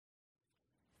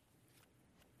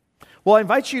Well, I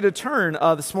invite you to turn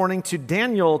this morning to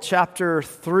Daniel chapter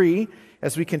 3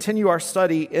 as we continue our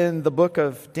study in the book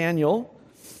of Daniel.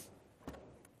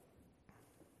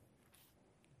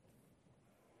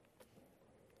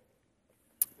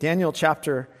 Daniel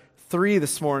chapter 3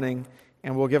 this morning,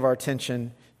 and we'll give our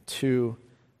attention to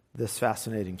this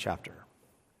fascinating chapter.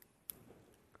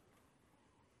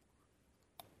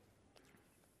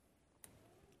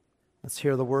 Let's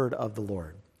hear the word of the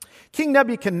Lord. King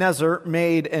Nebuchadnezzar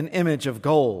made an image of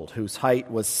gold, whose height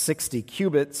was 60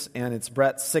 cubits and its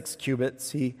breadth 6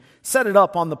 cubits. He set it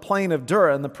up on the plain of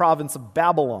Dura in the province of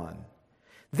Babylon.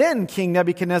 Then King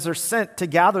Nebuchadnezzar sent to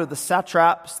gather the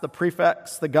satraps, the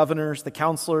prefects, the governors, the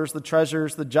counselors, the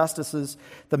treasurers, the justices,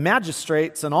 the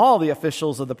magistrates, and all the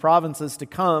officials of the provinces to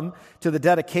come to the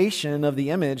dedication of the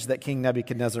image that King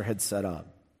Nebuchadnezzar had set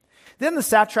up. Then the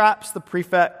satraps, the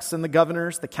prefects, and the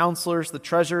governors, the counselors, the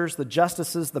treasurers, the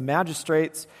justices, the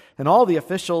magistrates, and all the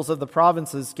officials of the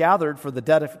provinces gathered for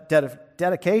the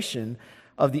dedication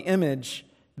of the image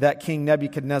that King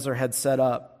Nebuchadnezzar had set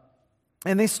up.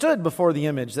 And they stood before the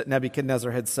image that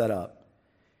Nebuchadnezzar had set up.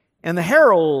 And the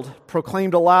herald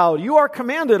proclaimed aloud, "You are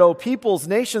commanded, O peoples,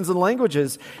 nations, and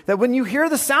languages, that when you hear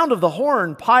the sound of the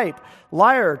horn, pipe,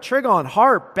 lyre, trigon,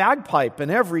 harp, bagpipe,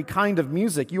 and every kind of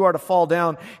music, you are to fall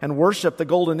down and worship the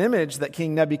golden image that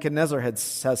King Nebuchadnezzar has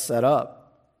set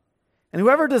up. And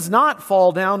whoever does not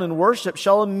fall down and worship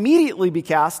shall immediately be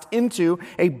cast into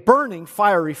a burning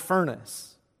fiery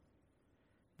furnace."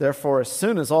 Therefore, as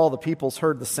soon as all the peoples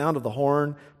heard the sound of the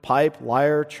horn, pipe,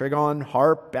 lyre, trigon,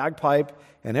 harp, bagpipe,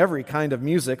 and every kind of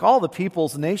music, all the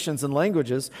peoples, nations, and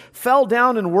languages fell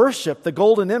down and worshiped the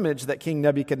golden image that King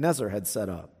Nebuchadnezzar had set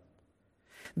up.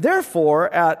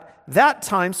 Therefore, at that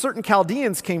time, certain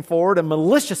Chaldeans came forward and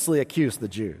maliciously accused the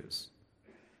Jews.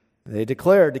 They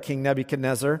declared to King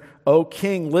Nebuchadnezzar, "O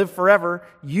king, live forever.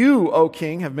 You, O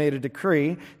king, have made a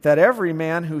decree that every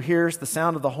man who hears the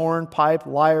sound of the horn, pipe,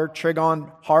 lyre,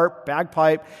 trigon, harp,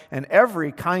 bagpipe, and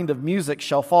every kind of music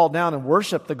shall fall down and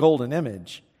worship the golden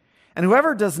image. And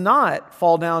whoever does not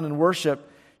fall down and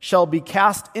worship shall be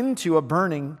cast into a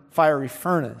burning fiery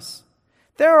furnace.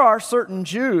 There are certain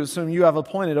Jews whom you have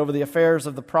appointed over the affairs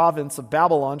of the province of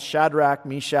Babylon, Shadrach,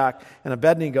 Meshach, and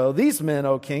Abednego. These men,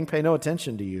 O king, pay no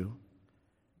attention to you.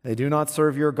 They do not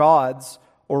serve your gods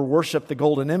or worship the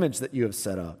golden image that you have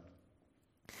set up."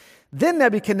 Then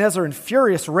Nebuchadnezzar, in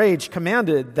furious rage,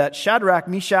 commanded that Shadrach,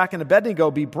 Meshach, and Abednego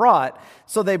be brought.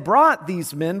 So they brought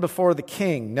these men before the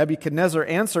king. Nebuchadnezzar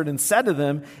answered and said to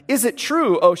them, "Is it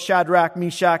true, O Shadrach,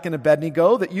 Meshach, and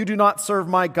Abednego, that you do not serve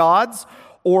my gods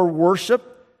or worship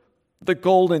the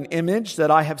golden image that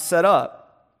I have set up?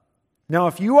 Now,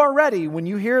 if you are ready, when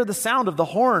you hear the sound of the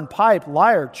horn, pipe,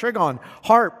 lyre, trigon,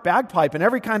 harp, bagpipe, and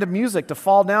every kind of music, to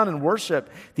fall down and worship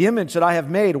the image that I have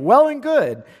made, well and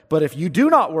good. But if you do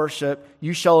not worship,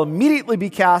 you shall immediately be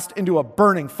cast into a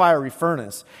burning fiery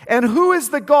furnace. And who is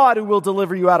the God who will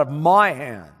deliver you out of my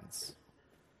hands?"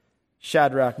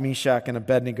 Shadrach, Meshach, and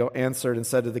Abednego answered and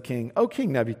said to the king, "O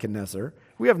King Nebuchadnezzar,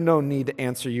 we have no need to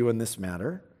answer you in this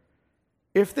matter.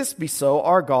 If this be so,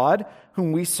 our God,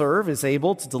 whom we serve, is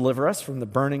able to deliver us from the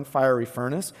burning fiery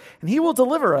furnace, and he will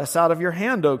deliver us out of your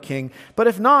hand, O king. But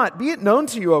if not, be it known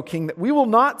to you, O king, that we will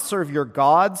not serve your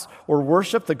gods or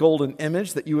worship the golden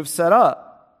image that you have set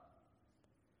up."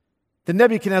 Then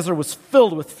Nebuchadnezzar was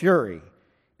filled with fury,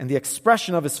 and the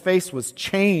expression of his face was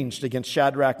changed against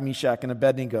Shadrach, Meshach, and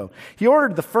Abednego. He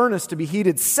ordered the furnace to be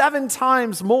heated 7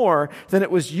 times more than it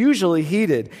was usually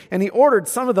heated. And he ordered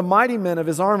some of the mighty men of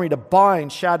his army to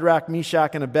bind Shadrach,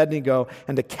 Meshach, and Abednego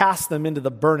and to cast them into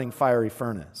the burning fiery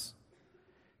furnace.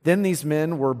 Then these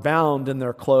men were bound in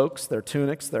their cloaks, their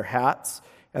tunics, their hats,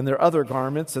 and their other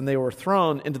garments, and they were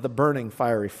thrown into the burning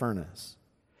fiery furnace.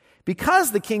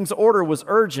 Because the king's order was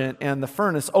urgent and the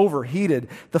furnace overheated,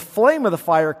 the flame of the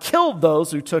fire killed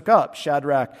those who took up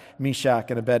Shadrach,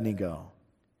 Meshach, and Abednego.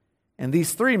 And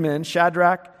these 3 men,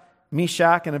 Shadrach,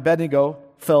 Meshach, and Abednego,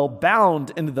 fell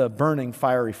bound into the burning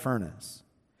fiery furnace.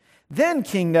 Then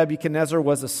King Nebuchadnezzar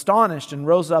was astonished and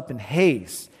rose up in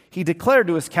haste. He declared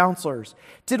to his counselors,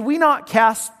 "Did we not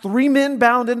cast 3 men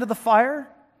bound into the fire?"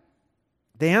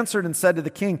 They answered and said to the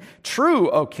king,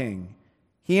 "True, O king."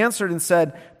 He answered and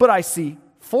said, "But I see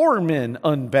 4 men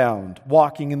unbound,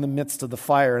 walking in the midst of the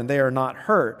fire, and they are not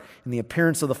hurt, and the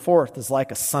appearance of the 4th is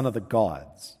like a son of the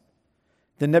gods."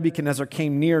 Then Nebuchadnezzar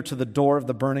came near to the door of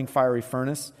the burning fiery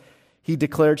furnace. He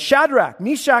declared, "Shadrach,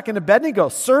 Meshach, and Abednego,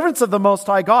 servants of the Most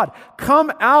High God,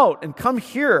 come out and come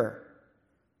here."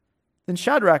 Then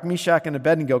Shadrach, Meshach, and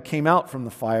Abednego came out from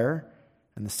the fire,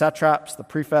 and the satraps, the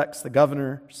prefects, the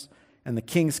governors, And the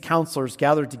king's counselors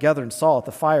gathered together and saw that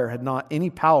the fire had not any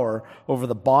power over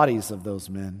the bodies of those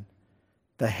men.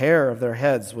 The hair of their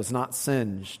heads was not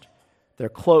singed. Their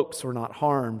cloaks were not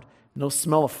harmed. No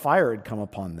smell of fire had come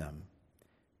upon them.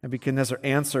 Nebuchadnezzar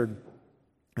answered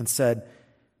and said,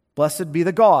 Blessed be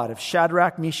the God of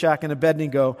Shadrach, Meshach, and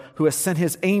Abednego, who has sent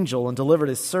his angel and delivered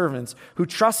his servants, who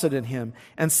trusted in him,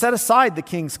 and set aside the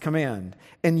king's command,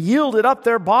 and yielded up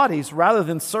their bodies rather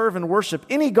than serve and worship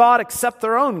any god except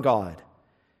their own God.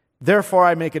 Therefore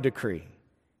I make a decree.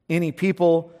 Any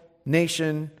people,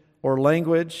 nation, or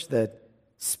language that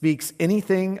speaks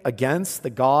anything against the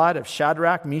God of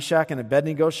Shadrach, Meshach, and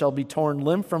Abednego shall be torn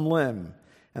limb from limb,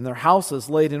 and their houses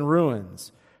laid in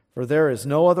ruins. For there is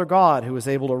no other God who is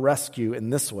able to rescue in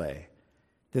this way.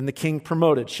 Then the king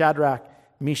promoted Shadrach,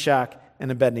 Meshach, and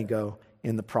Abednego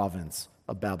in the province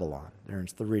of Babylon.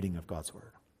 There's the reading of God's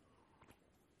word.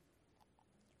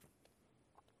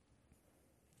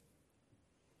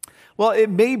 Well, it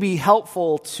may be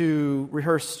helpful to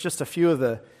rehearse just a few of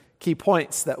the key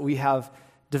points that we have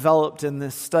developed in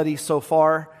this study so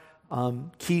far,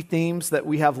 key themes that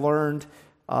we have learned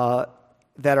that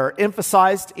are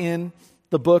emphasized in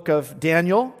the book of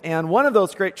Daniel. And one of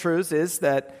those great truths is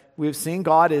that we've seen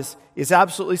God is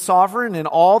absolutely sovereign in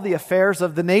all the affairs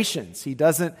of the nations. He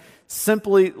doesn't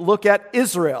simply look at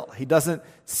Israel. He doesn't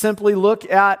simply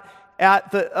look at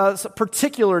the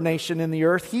particular nation in the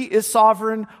earth. He is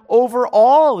sovereign over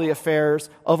all the affairs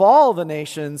of all the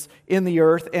nations in the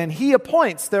earth, and he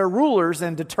appoints their rulers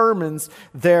and determines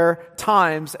their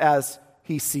times as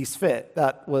he sees fit.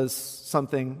 That was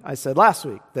something I said last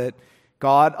week, that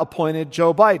God appointed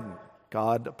Joe Biden.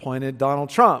 God appointed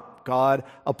Donald Trump. God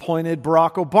appointed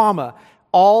Barack Obama.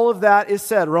 All of that is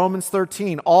said, Romans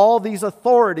 13, all these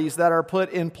authorities that are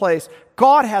put in place,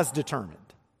 God has determined.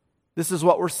 This is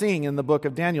what we're seeing in the book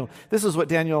of Daniel. This is what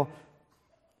Daniel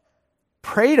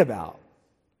prayed about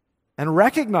and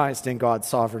recognized in God's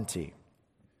sovereignty.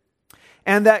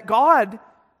 And that God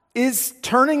is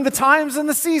turning the times and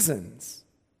the seasons.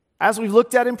 As we've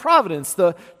looked at in Providence,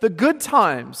 the good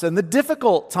times and the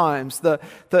difficult times,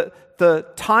 the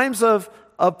times of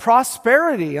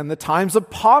prosperity and the times of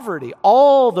poverty,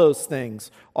 all those things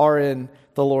are in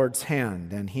the Lord's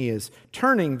hand, and he is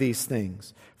turning these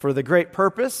things for the great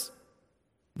purpose.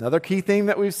 Another key theme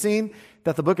that we've seen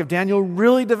that the book of Daniel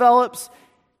really develops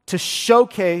to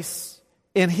showcase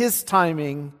in his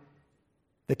timing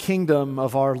the kingdom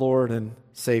of our Lord and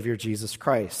Savior Jesus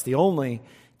Christ, the only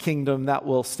kingdom that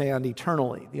will stand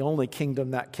eternally, the only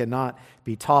kingdom that cannot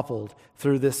be toppled,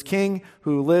 through this king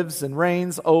who lives and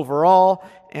reigns over all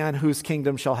and whose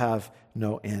kingdom shall have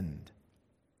no end.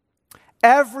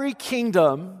 Every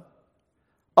kingdom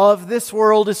of this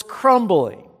world is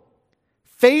crumbling,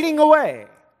 fading away.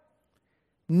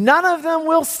 None of them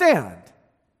will stand.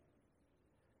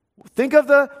 Think of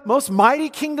the most mighty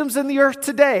kingdoms in the earth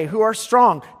today who are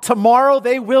strong. Tomorrow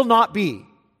they will not be.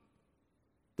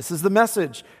 This is the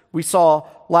message we saw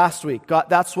last week.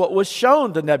 That's what was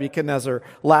shown to Nebuchadnezzar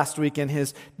last week in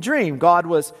his dream.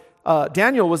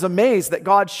 Daniel was amazed that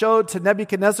God showed to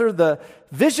Nebuchadnezzar the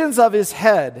visions of his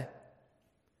head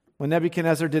when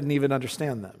Nebuchadnezzar didn't even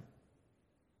understand them.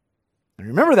 And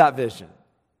remember that vision.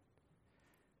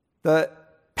 The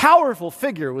powerful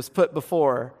figure was put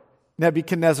before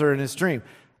Nebuchadnezzar in his dream.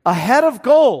 A head of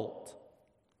gold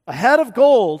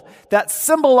that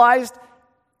symbolized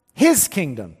his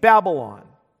kingdom, Babylon.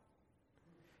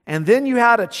 And then you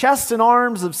had a chest and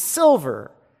arms of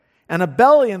silver, and a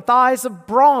belly and thighs of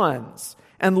bronze,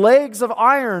 and legs of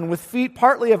iron with feet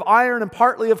partly of iron and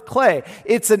partly of clay.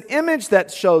 It's an image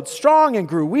that showed strong and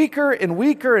grew weaker and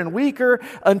weaker and weaker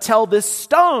until this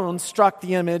stone struck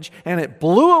the image and it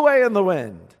blew away in the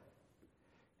wind.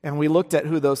 And we looked at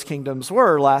who those kingdoms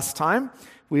were last time.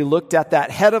 We looked at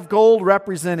that head of gold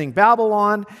representing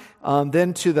Babylon,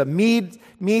 then to the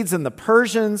Medes and the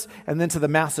Persians, and then to the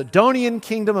Macedonian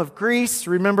kingdom of Greece,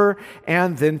 remember?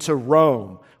 And then to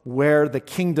Rome, where the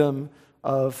kingdom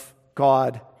of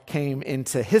God came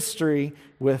into history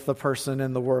with the person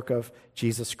and the work of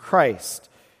Jesus Christ.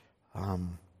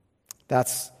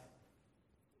 That's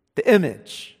the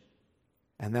image,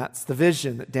 and that's the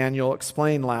vision that Daniel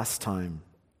explained last time.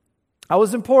 That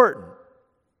was important.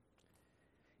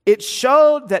 It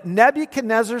showed that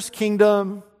Nebuchadnezzar's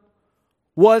kingdom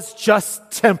was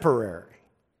just temporary.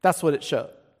 That's what it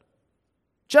showed.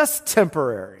 Just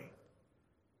temporary.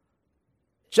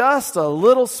 Just a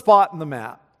little spot in the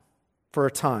map for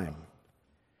a time.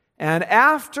 And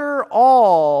after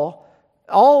all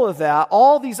of that,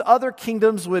 all these other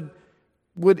kingdoms would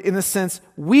in a sense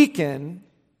weaken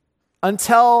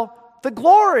until the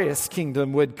glorious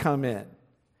kingdom would come in.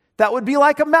 that would be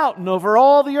like a mountain over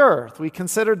all the earth. We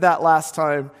considered that last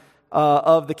time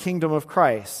of the kingdom of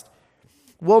Christ.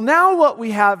 Well, now what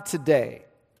we have today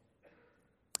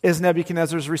is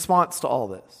Nebuchadnezzar's response to all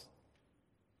this.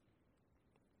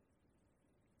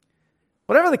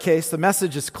 Whatever the case, the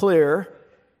message is clear.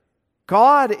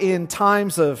 God, in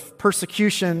times of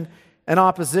persecution and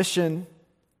opposition,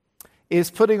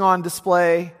 is putting on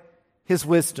display His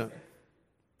wisdom,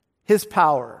 His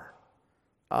power,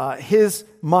 His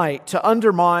might to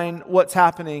undermine what's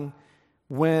happening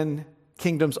when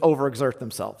kingdoms overexert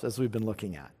themselves, as we've been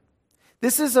looking at.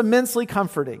 This is immensely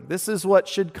comforting. This is what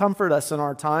should comfort us in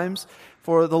our times,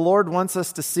 for the Lord wants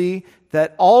us to see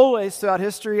that always throughout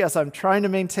history, as I'm trying to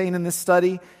maintain in this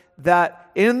study, that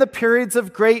in the periods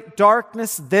of great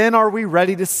darkness, then are we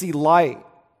ready to see light.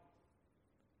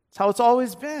 That's how it's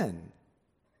always been.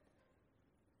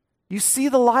 You see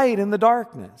the light in the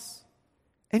darkness,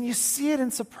 and you see it in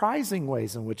surprising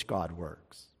ways in which God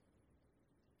works.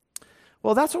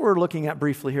 Well, that's what we're looking at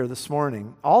briefly here this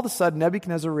morning. All of a sudden,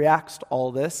 Nebuchadnezzar reacts to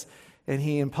all this, and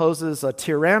he imposes a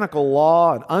tyrannical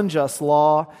law, an unjust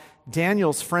law.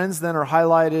 Daniel's friends then are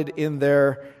highlighted in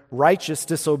their righteous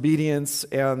disobedience,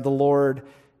 and the Lord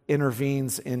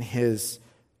intervenes in His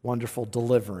wonderful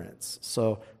deliverance.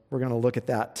 So we're going to look at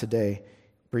that today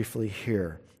briefly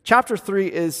here. Chapter 3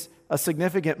 is a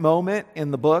significant moment in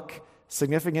the book,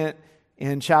 significant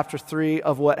in chapter 3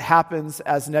 of what happens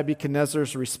as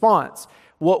Nebuchadnezzar's response.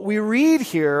 What we read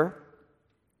here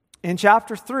in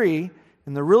chapter 3,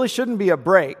 and there really shouldn't be a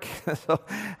break.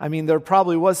 There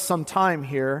probably was some time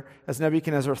here as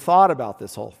Nebuchadnezzar thought about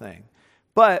this whole thing.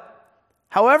 But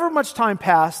however much time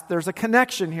passed, there's a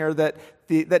connection here that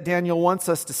Daniel wants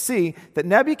us to see, that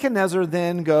Nebuchadnezzar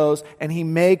then goes and he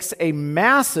makes a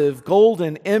massive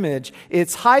golden image.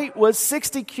 Its height was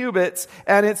 60 cubits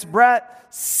and its breadth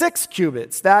 6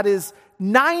 cubits. That is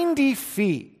 90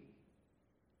 feet.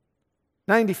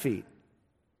 90 feet.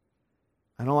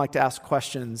 I don't like to ask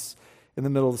questions in the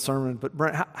middle of the sermon, but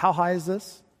Brent, how high is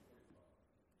this?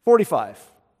 45.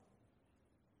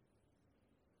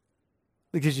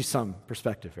 That gives you some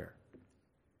perspective here.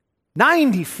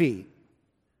 90 feet.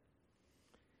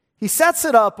 He sets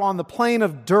it up on the plain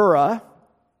of Dura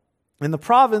in the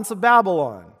province of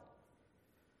Babylon.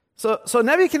 So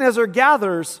Nebuchadnezzar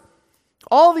gathers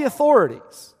all the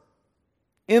authorities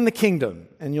in the kingdom.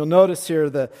 And you'll notice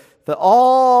here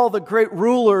all the great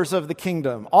rulers of the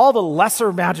kingdom, all the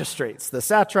lesser magistrates, the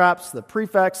satraps, the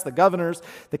prefects, the governors,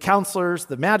 the counselors,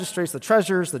 the magistrates, the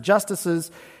treasurers, the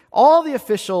justices, all the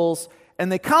officials,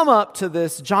 and they come up to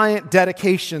this giant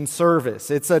dedication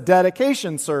service. It's a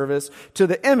dedication service to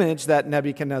the image that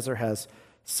Nebuchadnezzar has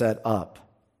set up.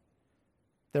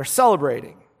 They're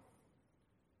celebrating.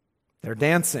 They're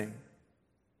dancing.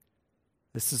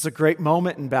 This is a great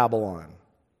moment in Babylon.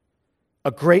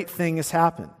 A great thing has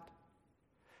happened.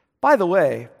 By the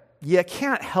way, you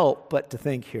can't help but to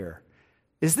think here,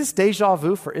 is this déjà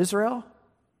vu for Israel?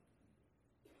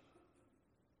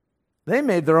 They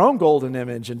made their own golden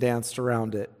image and danced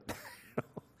around it.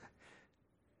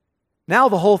 Now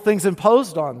the whole thing's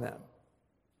imposed on them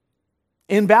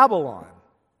in Babylon.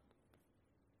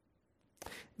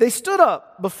 They stood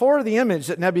up before the image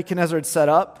that Nebuchadnezzar had set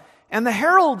up, and the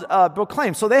herald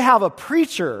proclaimed. So they have a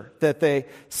preacher that they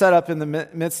set up in the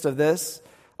midst of this.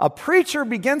 A preacher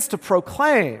begins to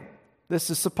proclaim. This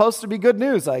is supposed to be good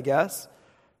news, I guess.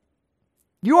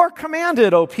 You are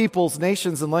commanded, O peoples,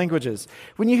 nations, and languages.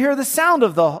 When you hear the sound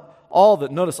of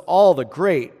notice all the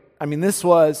great. This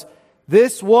was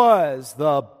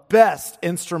the best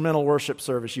instrumental worship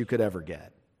service you could ever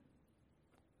get.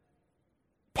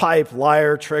 Pipe,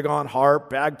 lyre, trigon, harp,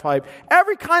 bagpipe,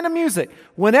 every kind of music.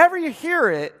 Whenever you hear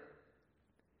it,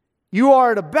 you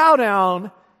are to bow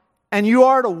down and you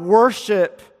are to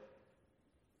worship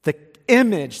the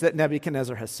image that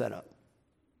Nebuchadnezzar has set up.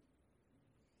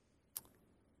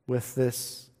 With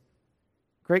this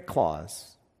great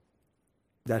clause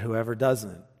that whoever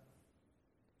doesn't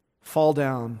fall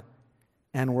down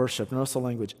and worship, notice the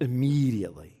language,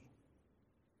 immediately,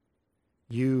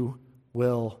 you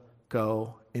will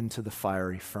go into the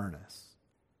fiery furnace.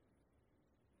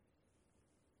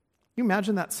 Can you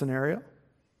imagine that scenario?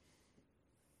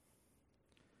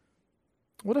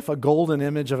 What if a golden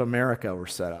image of America were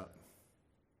set up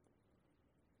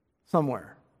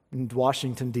somewhere in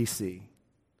Washington, D.C.,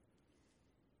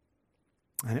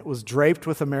 and it was draped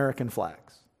with American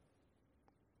flags?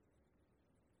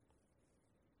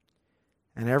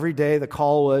 And every day the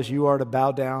call was, you are to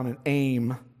bow down and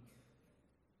aim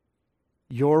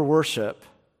your worship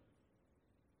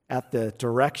at the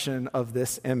direction of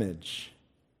this image.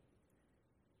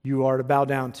 You are to bow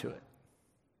down to it.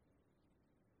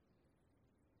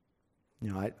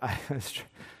 You know,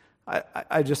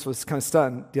 I just was kind of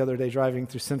stunned the other day driving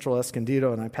through Central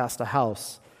Escondido, and I passed a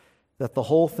house that the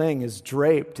whole thing is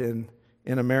draped in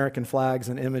American flags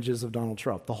and images of Donald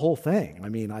Trump. The whole thing. I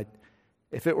mean,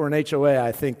 if it were an HOA,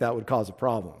 I think that would cause a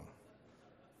problem.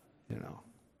 You know,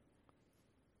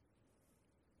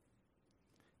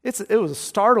 it was a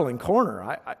startling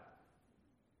corner.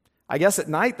 I guess at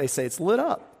night they say it's lit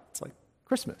up. It's like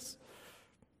Christmas.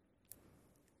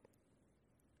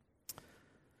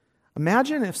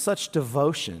 Imagine if such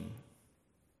devotion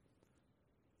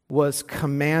was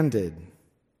commanded,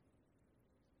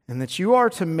 and that you are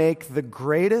to make the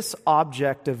greatest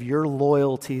object of your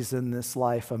loyalties in this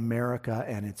life America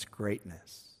and its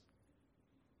greatness.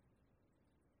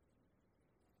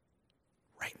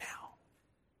 Right now.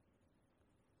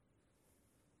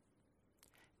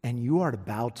 And you are to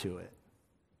bow to it.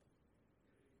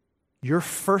 Your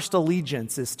first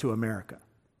allegiance is to America.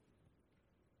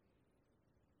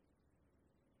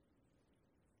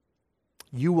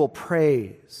 You will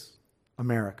praise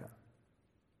America.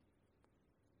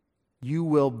 You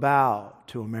will bow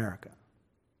to America.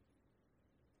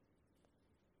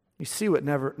 You see what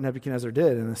Nebuchadnezzar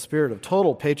did in a spirit of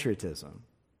total patriotism.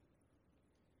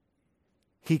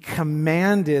 He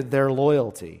commanded their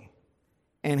loyalty,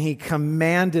 and he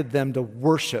commanded them to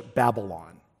worship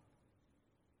Babylon.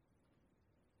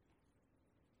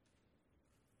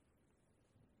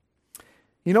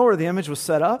 You know where the image was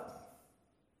set up?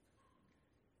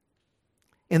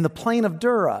 In the plain of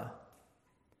Dura.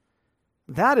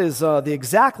 That is the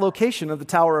exact location of the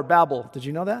Tower of Babel. Did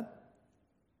you know that?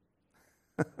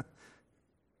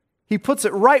 He puts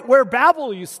it right where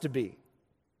Babel used to be.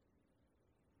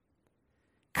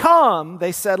 Come,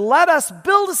 they said, let us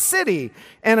build a city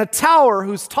and a tower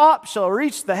whose top shall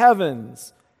reach the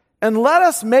heavens, and let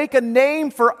us make a name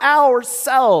for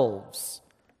ourselves,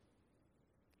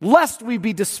 lest we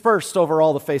be dispersed over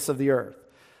all the face of the earth,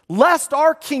 lest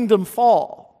our kingdom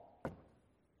fall.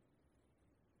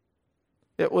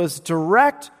 It was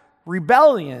direct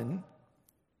rebellion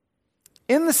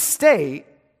in the state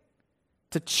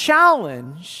to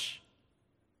challenge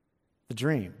the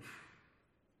dream,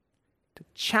 to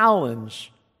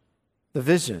challenge the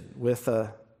vision. With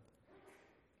a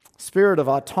spirit of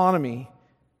autonomy,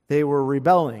 they were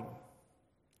rebelling.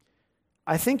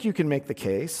 I think you can make the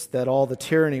case that all the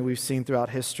tyranny we've seen throughout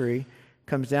history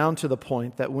comes down to the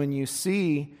point that when you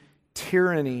see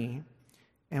tyranny,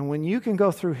 and when you can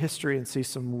go through history and see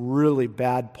some really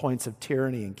bad points of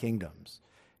tyranny in kingdoms,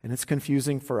 and it's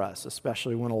confusing for us,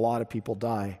 especially when a lot of people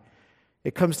die,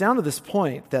 it comes down to this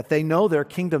point that they know their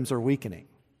kingdoms are weakening.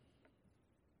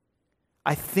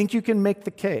 I think you can make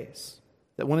the case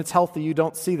that when it's healthy, you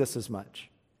don't see this as much.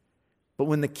 But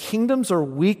when the kingdoms are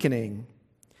weakening,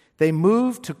 they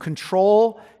move to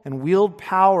control and wield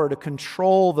power to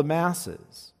control the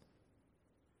masses.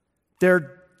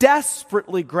 They're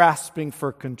desperately grasping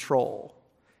for control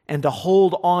and to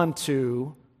hold on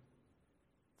to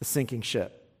the sinking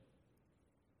ship.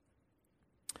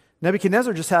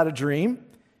 Nebuchadnezzar just had a dream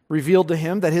revealed to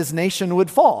him that his nation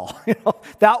would fall.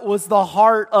 That was the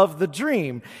heart of the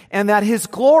dream, and that his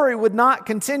glory would not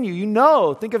continue.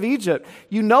 Think of Egypt.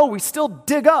 We still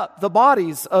dig up the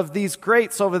bodies of these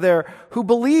greats over there who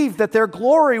believed that their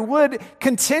glory would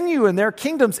continue in their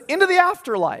kingdoms into the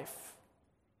afterlife.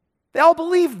 They all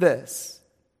believe this.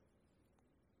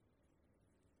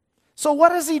 So what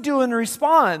does he do in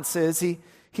response?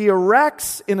 He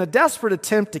erects, in a desperate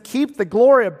attempt to keep the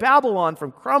glory of Babylon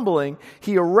from crumbling,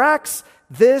 he erects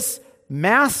this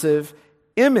massive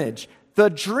image. The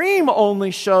dream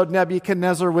only showed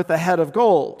Nebuchadnezzar with a head of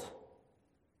gold.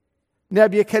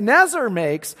 Nebuchadnezzar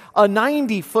makes a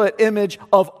 90-foot image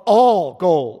of all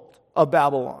gold of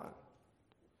Babylon.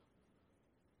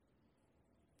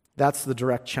 That's the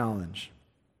direct challenge.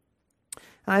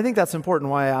 And I think that's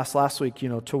important why I asked last week,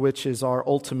 to which is our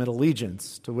ultimate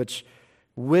allegiance, to which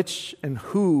and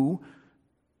who,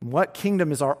 what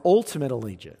kingdom is our ultimate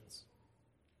allegiance.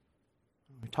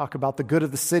 We talk about the good of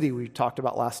the city we talked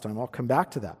about last time. I'll come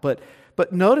back to that.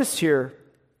 But notice here,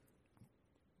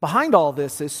 behind all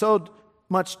this is so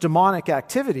much demonic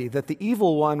activity that the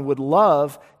evil one would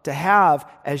love to have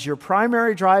as your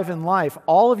primary drive in life,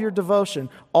 all of your devotion,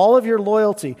 all of your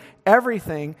loyalty,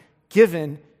 everything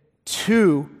given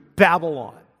to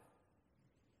Babylon.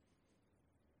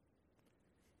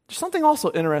 There's something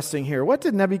also interesting here. What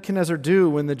did Nebuchadnezzar do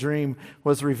when the dream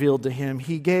was revealed to him?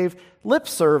 He gave lip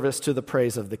service to the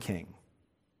praise of the king.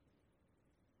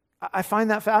 I find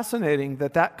that fascinating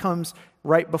that comes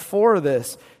right before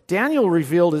this. Daniel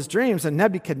revealed his dreams, and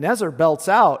Nebuchadnezzar belts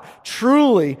out,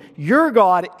 "Truly, your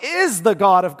God is the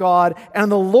God of God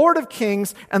and the Lord of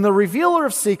kings and the revealer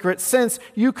of secrets, since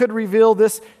you could reveal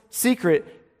this secret."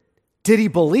 Did he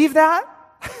believe that?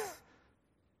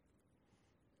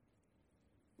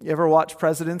 You ever watch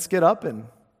presidents get up and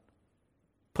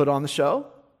put on the show?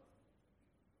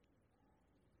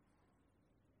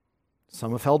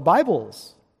 Some have held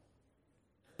Bibles,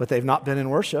 but they've not been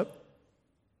in worship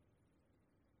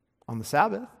on the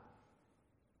Sabbath.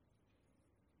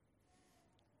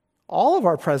 All of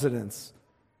our presidents,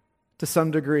 to some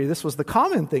degree, this was the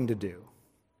common thing to do.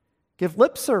 Give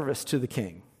lip service to the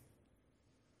king.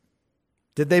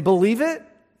 Did they believe it?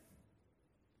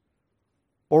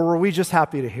 Or were we just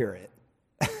happy to hear it?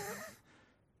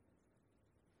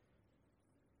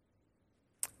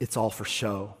 It's all for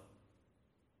show.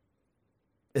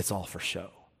 It's all for show.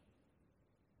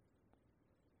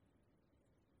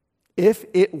 If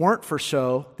it weren't for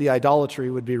show, the idolatry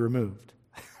would be removed,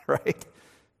 right?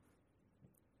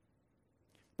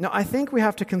 Now, I think we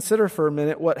have to consider for a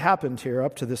minute what happened here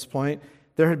up to this point.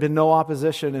 There had been no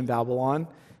opposition in Babylon.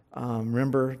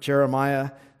 Remember,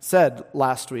 Jeremiah said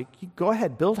last week, go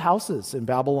ahead, build houses in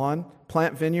Babylon,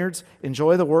 plant vineyards,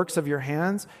 enjoy the works of your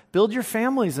hands, build your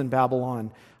families in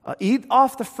Babylon, eat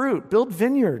off the fruit, build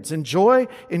vineyards, enjoy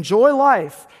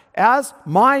life as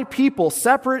my people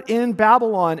separate in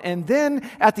Babylon. And then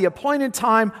at the appointed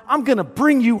time, I'm going to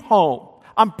bring you home.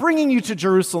 I'm bringing you to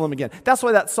Jerusalem again. That's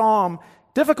why that psalm,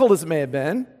 difficult as it may have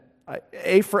been,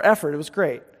 A for effort, it was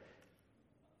great.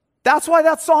 That's why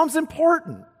that psalm's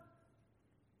important.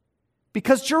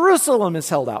 Because Jerusalem is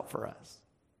held out for us.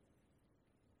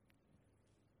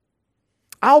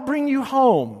 I'll bring you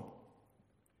home.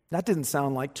 That didn't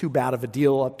sound like too bad of a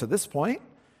deal up to this point.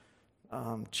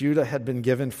 Judah had been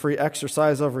given free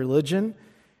exercise of religion.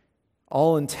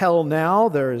 All until now,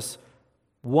 there's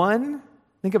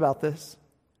think about this,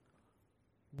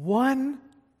 one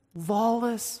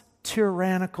lawless,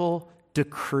 tyrannical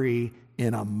decree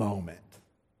in a moment.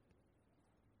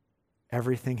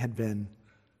 Everything had been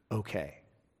okay.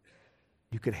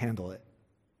 You could handle it.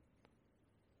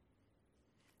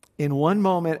 In one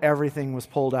moment, everything was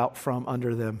pulled out from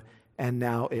under them, and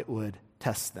now it would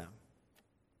test them.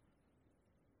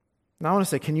 Now I want to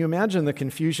say, can you imagine the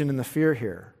confusion and the fear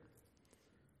here?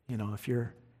 You know, if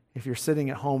you're sitting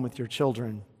at home with your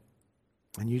children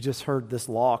and you just heard this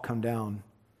law come down,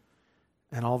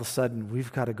 and all of a sudden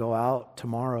we've got to go out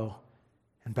tomorrow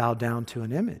and bow down to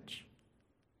an image.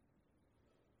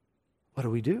 What do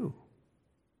we do?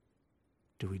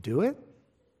 Do we do it?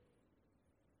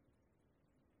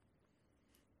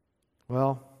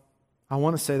 Well, I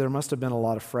want to say there must have been a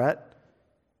lot of fret.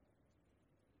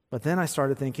 But then I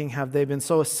started thinking, have they been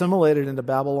so assimilated into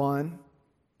Babylon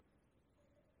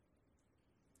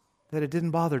that it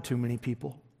didn't bother too many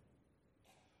people?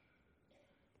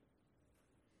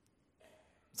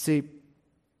 See,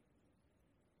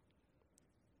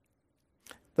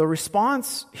 the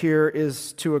response here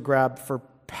is to a grab for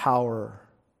power.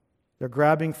 They're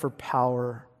grabbing for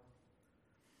power.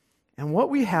 And what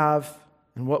we have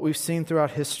and what we've seen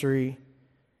throughout history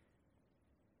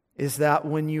is that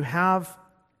when you have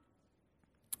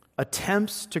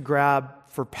attempts to grab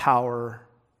for power,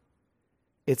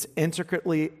 it's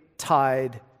intricately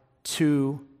tied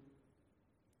to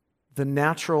the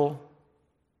natural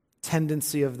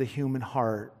tendency of the human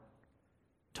heart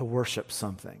to worship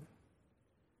something.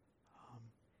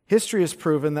 History has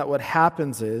proven that what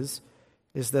happens is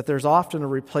that there's often a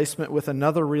replacement with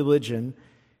another religion,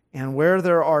 and where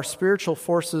there are spiritual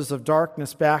forces of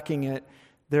darkness backing it,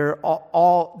 there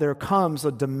comes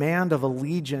a demand of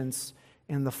allegiance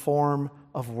in the form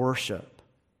of worship.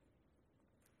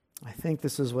 I think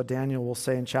this is what Daniel will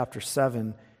say in chapter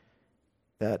 7,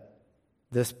 that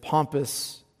this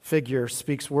pompous figure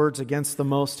speaks words against the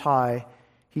Most High.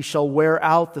 He shall wear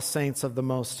out the saints of the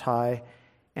Most High,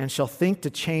 and shall think to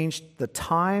change the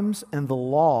times and the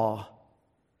law,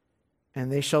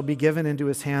 and they shall be given into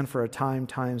his hand for a time,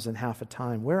 times, and half a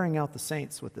time. Wearing out the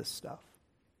saints with this stuff.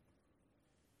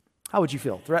 How would you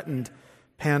feel? Threatened,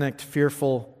 panicked,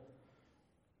 fearful?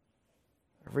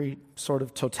 Every sort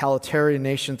of totalitarian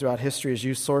nation throughout history has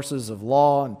used sources of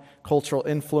law and cultural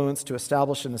influence to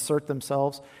establish and assert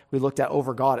themselves. We looked at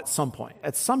over God at some point.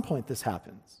 At some point this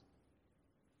happens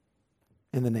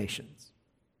in the nations.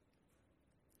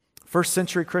 First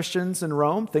century Christians in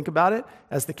Rome, think about it,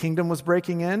 as the kingdom was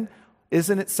breaking in,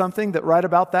 isn't it something that right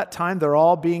about that time they're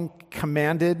all being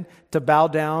commanded to bow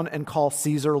down and call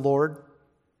Caesar Lord?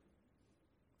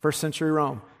 First century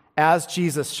Rome, as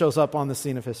Jesus shows up on the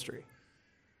scene of history.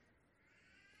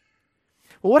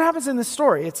 Well, what happens in this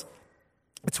story? It's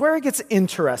where it gets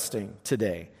interesting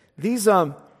today. These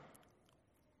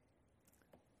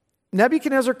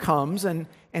Nebuchadnezzar comes and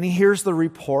he hears the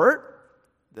report.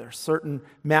 There are certain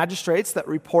magistrates that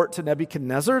report to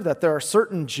Nebuchadnezzar that there are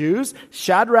certain Jews,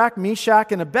 Shadrach,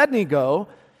 Meshach, and Abednego,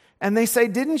 and they say,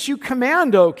 "Didn't you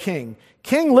command, O king?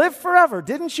 King, live forever.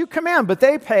 Didn't you command?" But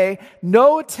they pay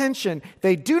no attention.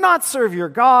 They do not serve your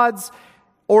gods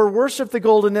or worship the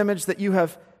golden image that you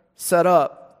have set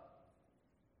up.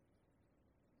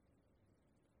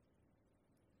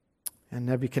 And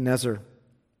Nebuchadnezzar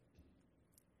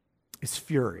is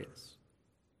furious.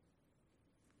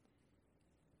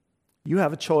 You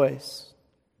have a choice.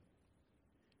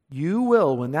 You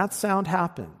will, when that sound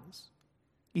happens,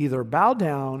 either bow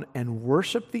down and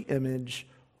worship the image,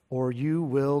 or you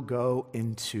will go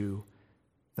into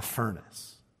the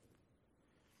furnace.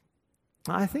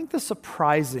 I think the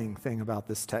surprising thing about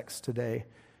this text today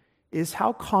is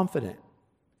how confident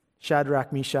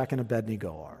Shadrach, Meshach, and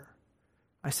Abednego are.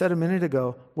 I said a minute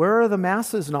ago, where are the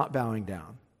masses not bowing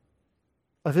down?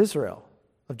 Of Israel,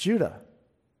 of Judah.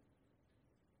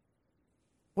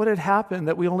 What had happened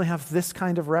that we only have this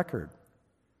kind of record?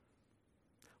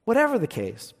 Whatever the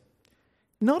case,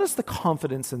 notice the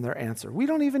confidence in their answer. We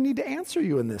don't even need to answer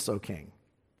you in this, O king.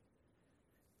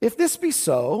 If this be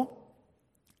so,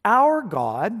 our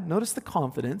God, notice the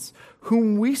confidence,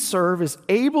 whom we serve is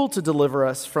able to deliver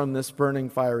us from this burning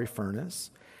fiery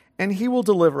furnace, and he will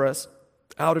deliver us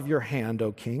out of your hand,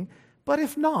 O king. But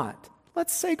if not,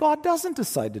 let's say God doesn't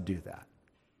decide to do that.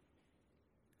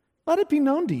 Let it be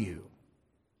known to you,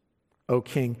 O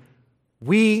king,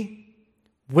 we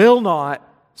will not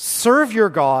serve your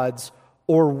gods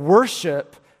or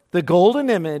worship the golden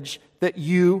image that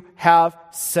you have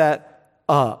set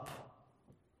up.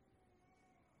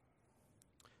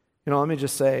 You know, let me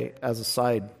just say as a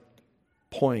side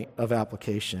point of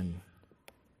application,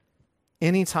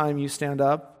 anytime you stand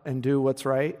up and do what's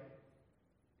right,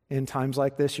 in times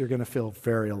like this, you're going to feel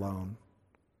very alone.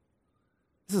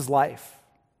 This is life.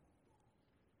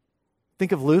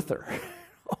 Think of Luther.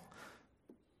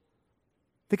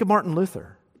 Think of Martin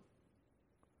Luther.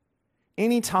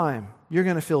 Anytime you're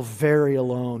going to feel very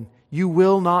alone, you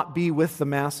will not be with the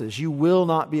masses. You will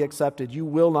not be accepted. You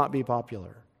will not be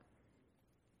popular.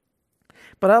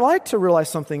 But I like to realize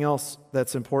something else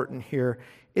that's important here.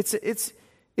 It's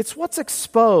what's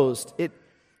exposed. It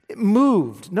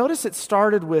moved. Notice it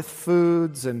started with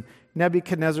foods, and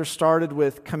Nebuchadnezzar started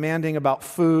with commanding about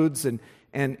foods and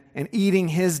eating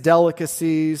his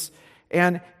delicacies.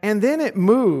 And then it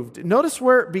moved. Notice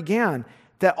where it began.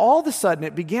 That all of a sudden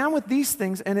it began with these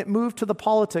things and it moved to the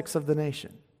politics of the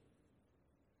nation.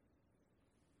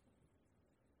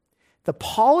 The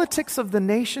politics of the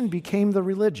nation became the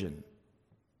religion.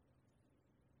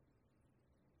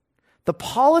 The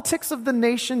politics of the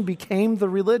nation became the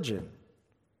religion.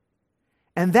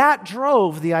 And that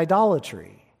drove the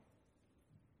idolatry.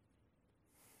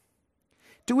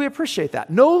 Do we appreciate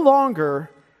that? No longer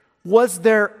was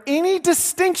there any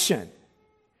distinction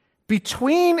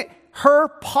between her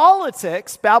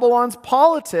politics, Babylon's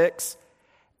politics,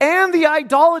 and the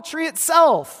idolatry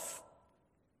itself.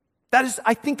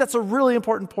 I think that's a really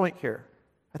important point here.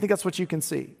 I think that's what you can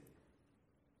see.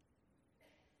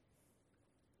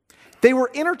 They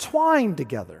were intertwined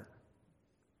together.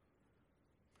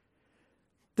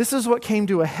 This is what came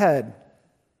to a head.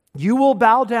 You will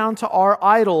bow down to our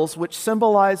idols, which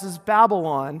symbolizes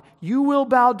Babylon. You will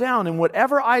bow down in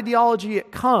whatever ideology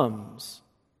it comes.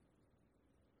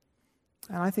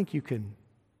 And I think you can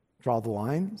draw the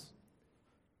lines.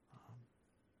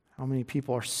 How many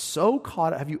people are so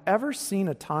caught up? Have you ever seen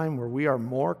a time where we are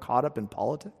more caught up in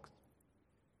politics?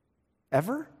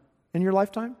 Ever in your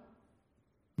lifetime?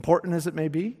 Important as it may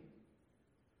be?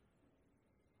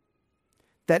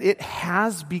 That it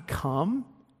has become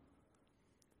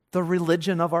the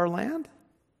religion of our land?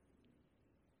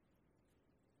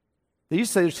 They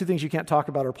used to say there's two things you can't talk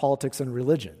about are politics and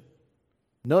religion.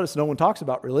 Notice no one talks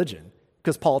about religion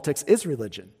because politics is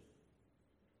religion.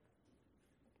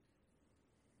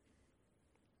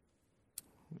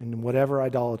 In whatever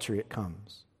idolatry it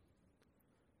comes.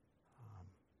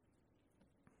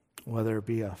 Whether it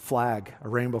be a flag, a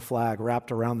rainbow flag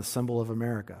wrapped around the symbol of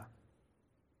America.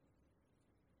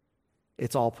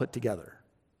 It's all put together.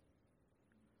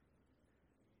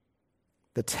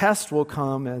 The test will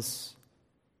come as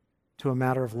to a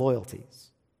matter of loyalties.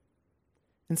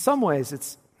 In some ways,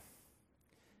 it's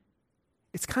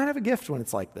kind of a gift when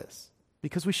it's like this,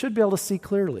 because we should be able to see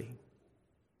clearly.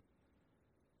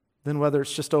 Then whether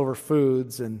it's just over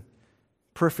foods and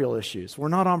peripheral issues. We're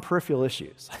not on peripheral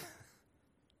issues.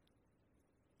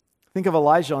 Think of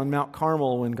Elijah on Mount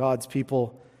Carmel when God's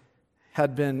people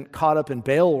had been caught up in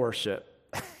Baal worship.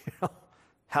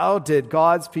 How did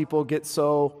God's people get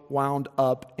so wound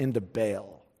up into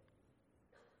Baal?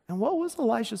 And what was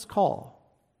Elijah's call?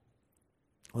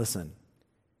 Listen,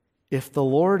 if the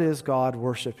Lord is God,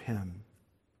 worship him.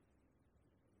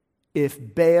 If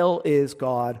Baal is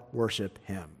God, worship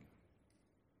him.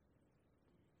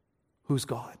 Who's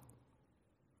God?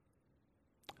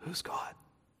 Who's God?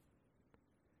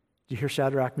 Do you hear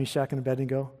Shadrach, Meshach, and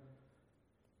Abednego?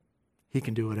 He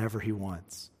can do whatever he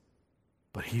wants,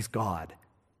 but he's God,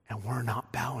 and we're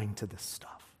not bowing to this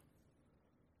stuff.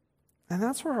 And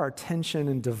that's where our attention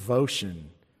and devotion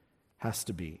has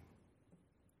to be.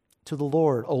 To the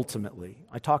Lord, ultimately.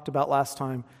 I talked about last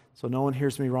time, so no one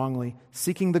hears me wrongly,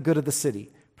 seeking the good of the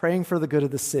city, praying for the good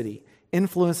of the city,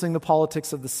 influencing the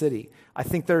politics of the city. I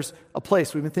think there's a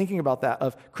place, we've been thinking about that,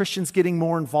 of Christians getting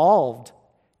more involved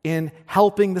in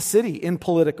helping the city in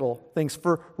political things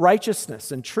for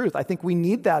righteousness and truth. I think we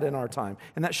need that in our time,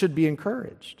 and that should be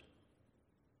encouraged.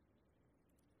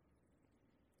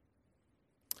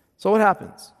 So what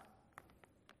happens?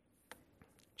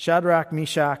 Shadrach,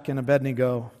 Meshach, and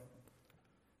Abednego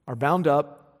are bound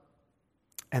up,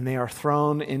 and they are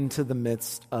thrown into the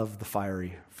midst of the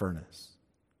fiery furnace.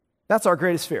 That's our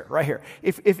greatest fear, right here.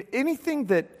 If anything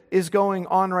that is going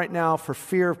on right now for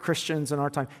fear of Christians in our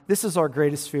time, this is our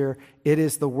greatest fear. It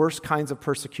is the worst kinds of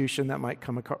persecution that might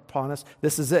come upon us.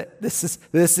 This is it. This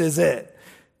is it.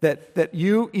 That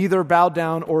you either bow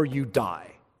down or you die.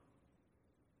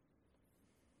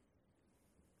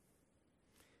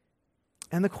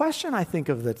 And the question I think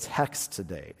of the text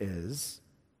today is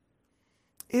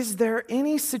there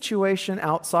any situation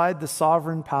outside the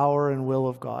sovereign power and will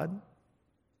of God?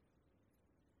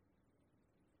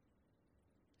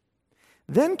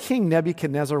 Then King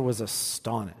Nebuchadnezzar was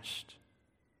astonished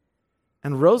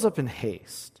and rose up in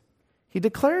haste. He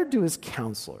declared to his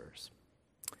counselors,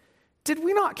 "Did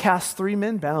we not cast 3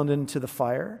 men bound into the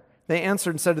fire?" They answered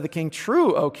and said to the king,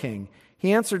 "True, O king."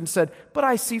 He answered and said, "But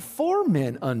I see 4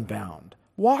 men unbound,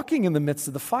 walking in the midst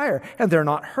of the fire, and they're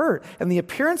not hurt. And the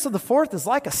appearance of the 4th is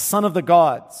like a son of the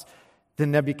gods."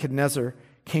 Then Nebuchadnezzar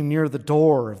came near the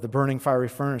door of the burning fiery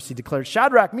furnace. He declared,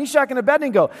 "Shadrach, Meshach, and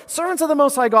Abednego, servants of the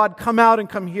Most High God, come out and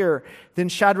come here." Then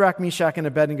Shadrach, Meshach, and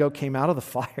Abednego came out of the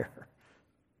fire.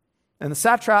 And the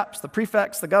satraps, the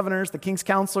prefects, the governors, the king's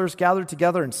counselors gathered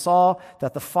together and saw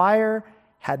that the fire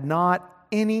had not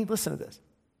any, listen to this,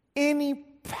 any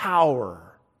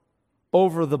power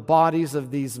over the bodies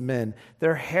of these men.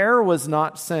 Their hair was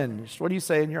not singed. What do you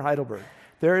say in your Heidelberg?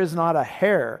 There is not a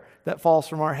hair that falls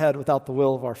from our head without the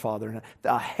will of our Father.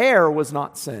 The hair was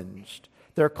not singed.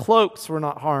 Their cloaks were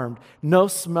not harmed. No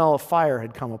smell of fire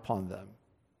had come upon them.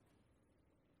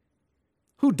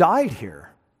 Who died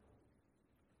here?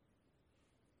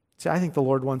 See, I think the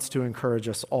Lord wants to encourage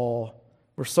us all.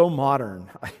 We're so modern.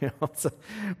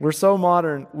 We're so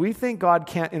modern. We think God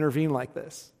can't intervene like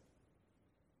this.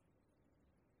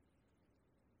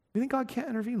 We think God can't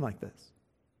intervene like this,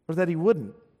 or that he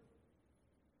wouldn't.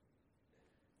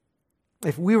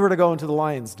 If we were to go into the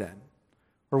lion's den,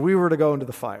 or we were to go into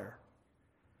the fire,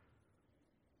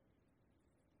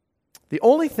 the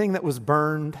only thing that was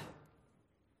burned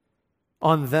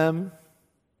on them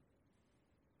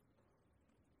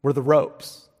were the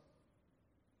ropes.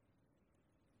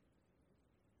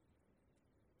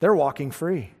 They're walking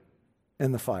free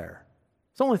in the fire.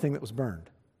 It's the only thing that was burned.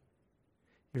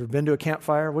 You ever been to a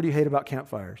campfire? What do you hate about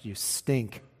campfires? You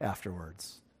stink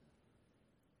afterwards.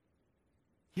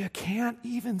 You can't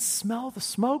even smell the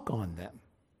smoke on them.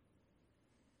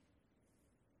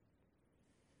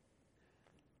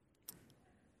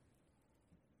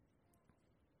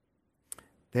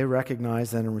 They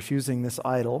recognize that in refusing this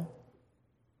idol,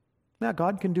 now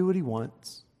God can do what he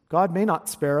wants. God may not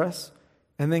spare us.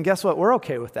 And then guess what? We're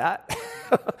okay with that.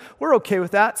 We're okay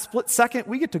with that. Split second,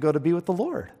 we get to go to be with the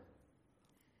Lord.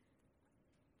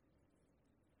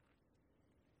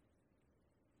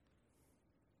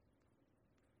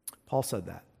 Paul said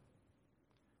that.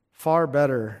 Far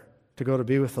better to go to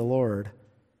be with the Lord,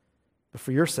 but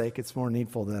for your sake, it's more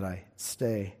needful that I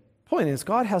stay. Point is,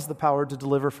 God has the power to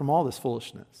deliver from all this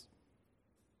foolishness.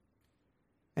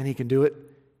 And he can do it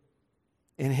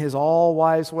in his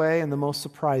all-wise way and the most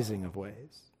surprising of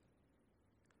ways.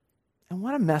 And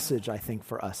what a message, I think,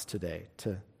 for us today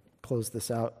to close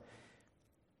this out.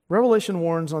 Revelation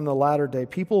warns on the latter day,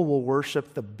 people will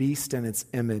worship the beast and its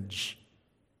image.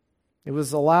 It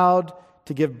was allowed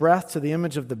to give breath to the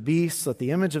image of the beast, so that the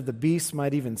image of the beast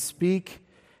might even speak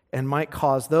and might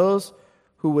cause those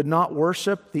who would not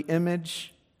worship the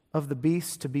image of the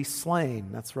beast to be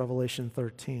slain. That's Revelation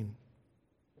 13.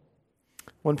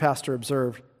 One pastor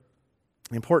observed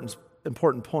an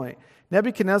important point.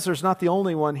 Nebuchadnezzar is not the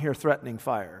only one here threatening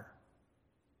fire.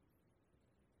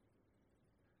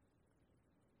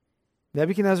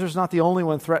 Nebuchadnezzar is not the only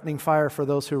one threatening fire for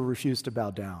those who refuse to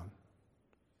bow down.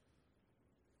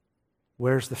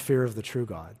 Where's the fear of the true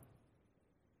God?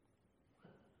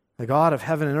 The God of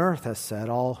heaven and earth has said,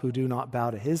 all who do not bow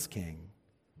to his king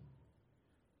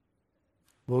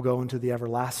will go into the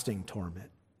everlasting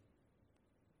torment.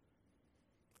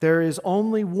 There is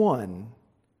only one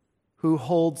who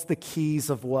holds the keys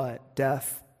of what?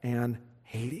 Death and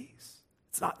Hades.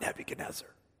 It's not Nebuchadnezzar.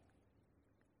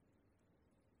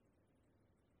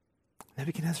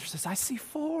 Nebuchadnezzar says, I see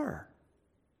four.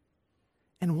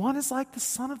 And one is like the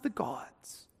son of the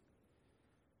gods.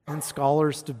 And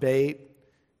scholars debate,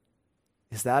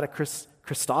 is that a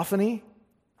Christophany?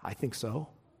 I think so.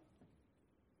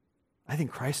 I think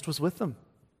Christ was with them.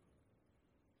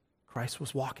 Christ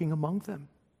was walking among them.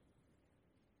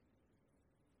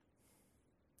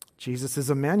 Jesus is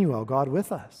Emmanuel, God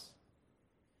with us.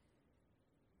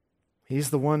 He's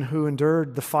the one who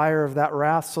endured the fire of that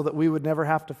wrath so that we would never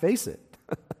have to face it.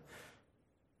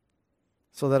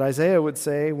 So that Isaiah would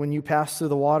say, when you pass through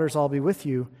the waters, I'll be with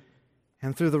you,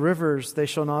 and through the rivers, they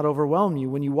shall not overwhelm you.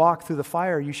 When you walk through the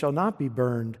fire, you shall not be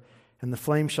burned, and the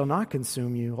flame shall not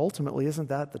consume you. Ultimately, isn't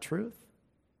that the truth?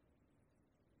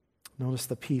 Notice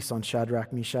the peace on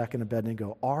Shadrach, Meshach, and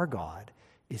Abednego. Our God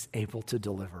is able to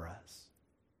deliver us.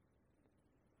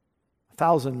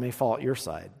 1,000 may fall at your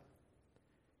side,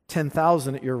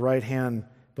 10,000 at your right hand,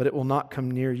 but it will not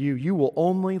come near you. You will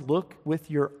only look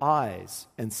with your eyes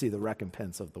and see the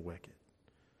recompense of the wicked.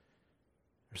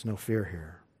 There's no fear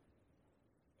here.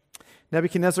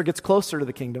 Nebuchadnezzar gets closer to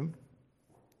the kingdom.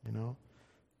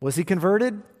 Was he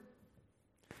converted?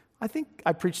 I think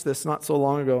I preached this not so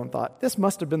long ago and thought, this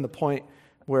must have been the point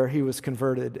where he was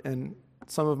converted. And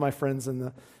some of my friends in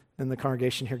the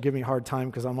congregation here give me a hard time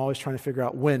because I'm always trying to figure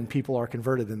out when people are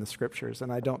converted in the scriptures,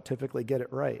 and I don't typically get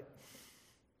it right.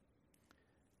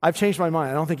 I've changed my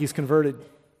mind. I don't think he's converted,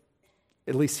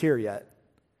 at least here yet.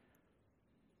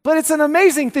 But it's an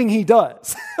amazing thing he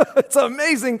does. It's an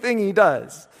amazing thing he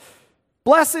does.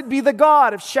 Blessed be the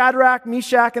God of Shadrach,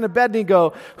 Meshach, and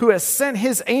Abednego, who has sent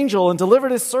his angel and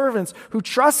delivered his servants who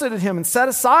trusted in him and set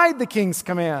aside the king's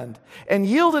command and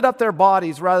yielded up their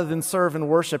bodies rather than serve and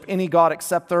worship any god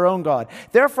except their own God.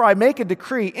 Therefore I make a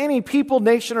decree, any people,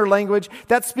 nation, or language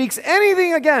that speaks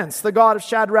anything against the God of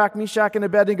Shadrach, Meshach, and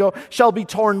Abednego shall be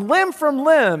torn limb from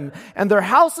limb and their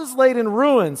houses laid in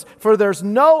ruins, for there's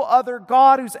no other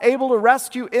God who's able to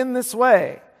rescue in this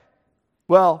way.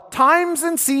 Well, times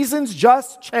and seasons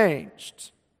just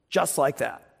changed, just like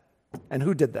that. And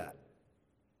who did that?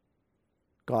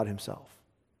 God himself.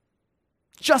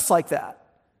 Just like that.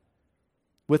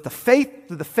 With the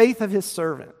faith of his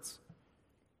servants.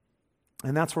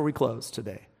 And that's where we close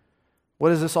today.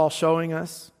 What is this all showing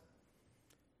us?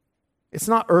 It's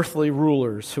not earthly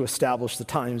rulers who establish the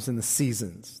times and the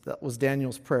seasons. That was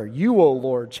Daniel's prayer. You, O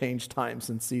Lord, change times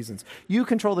and seasons. You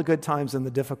control the good times and the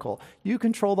difficult. You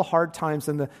control the hard times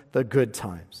and the good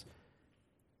times.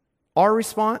 Our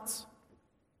response?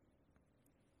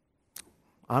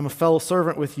 I'm a fellow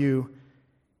servant with you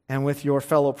and with your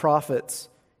fellow prophets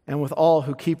and with all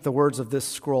who keep the words of this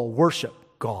scroll. Worship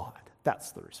God.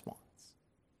 That's the response.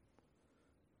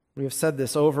 We have said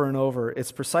this over and over.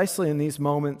 It's precisely in these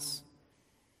moments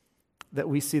that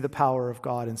we see the power of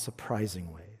God in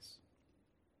surprising ways.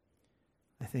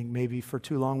 I think maybe for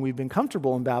too long we've been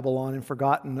comfortable in Babylon and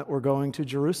forgotten that we're going to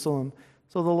Jerusalem.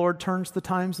 So the Lord turns the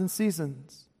times and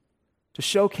seasons to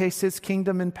showcase his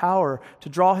kingdom and power, to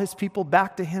draw his people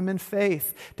back to him in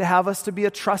faith, to have us to be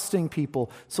a trusting people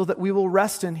so that we will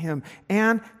rest in him,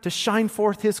 and to shine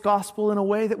forth his gospel in a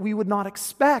way that we would not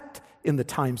expect in the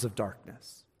times of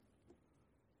darkness.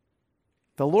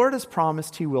 The Lord has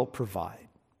promised he will provide.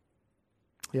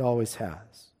 He always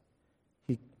has.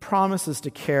 He promises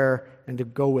to care and to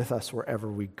go with us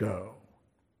wherever we go.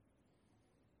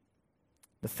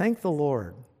 But thank the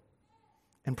Lord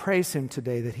and praise him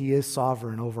today that he is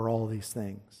sovereign over all these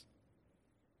things.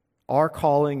 Our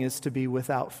calling is to be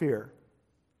without fear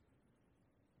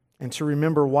and to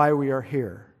remember why we are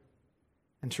here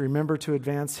and to remember to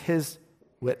advance his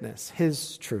witness,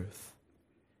 his truth,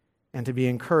 and to be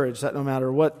encouraged that no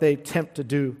matter what they attempt to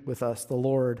do with us, the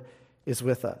Lord is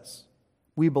with us.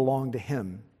 We belong to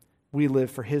him. We live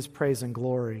for his praise and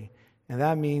glory. And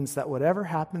that means that whatever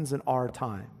happens in our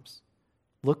times,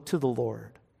 look to the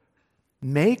Lord.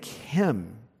 Make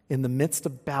him, in the midst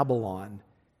of Babylon,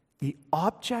 the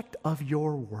object of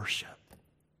your worship.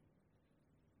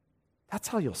 That's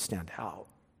how you'll stand out.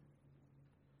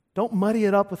 Don't muddy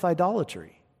it up with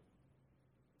idolatry.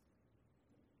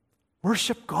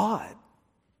 Worship God.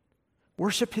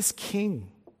 Worship his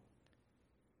King.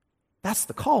 That's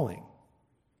the calling.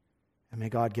 And may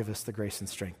God give us the grace and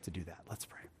strength to do that. Let's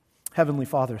pray. Heavenly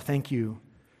Father, thank you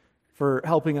for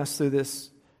helping us through this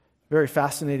very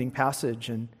fascinating passage,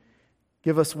 and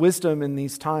give us wisdom in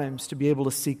these times to be able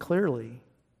to see clearly.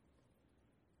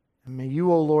 And may you,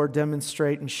 O Lord,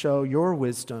 demonstrate and show your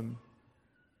wisdom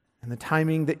and the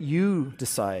timing that you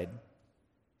decide,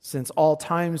 since all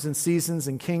times and seasons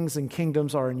and kings and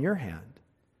kingdoms are in your hand.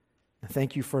 And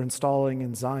thank you for installing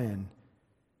in Zion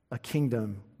a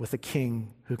kingdom with a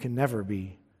king who can never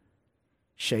be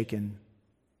shaken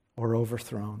or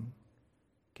overthrown.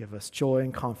 Give us joy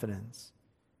and confidence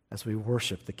as we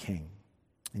worship the King.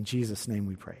 In Jesus' name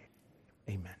we pray.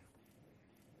 Amen.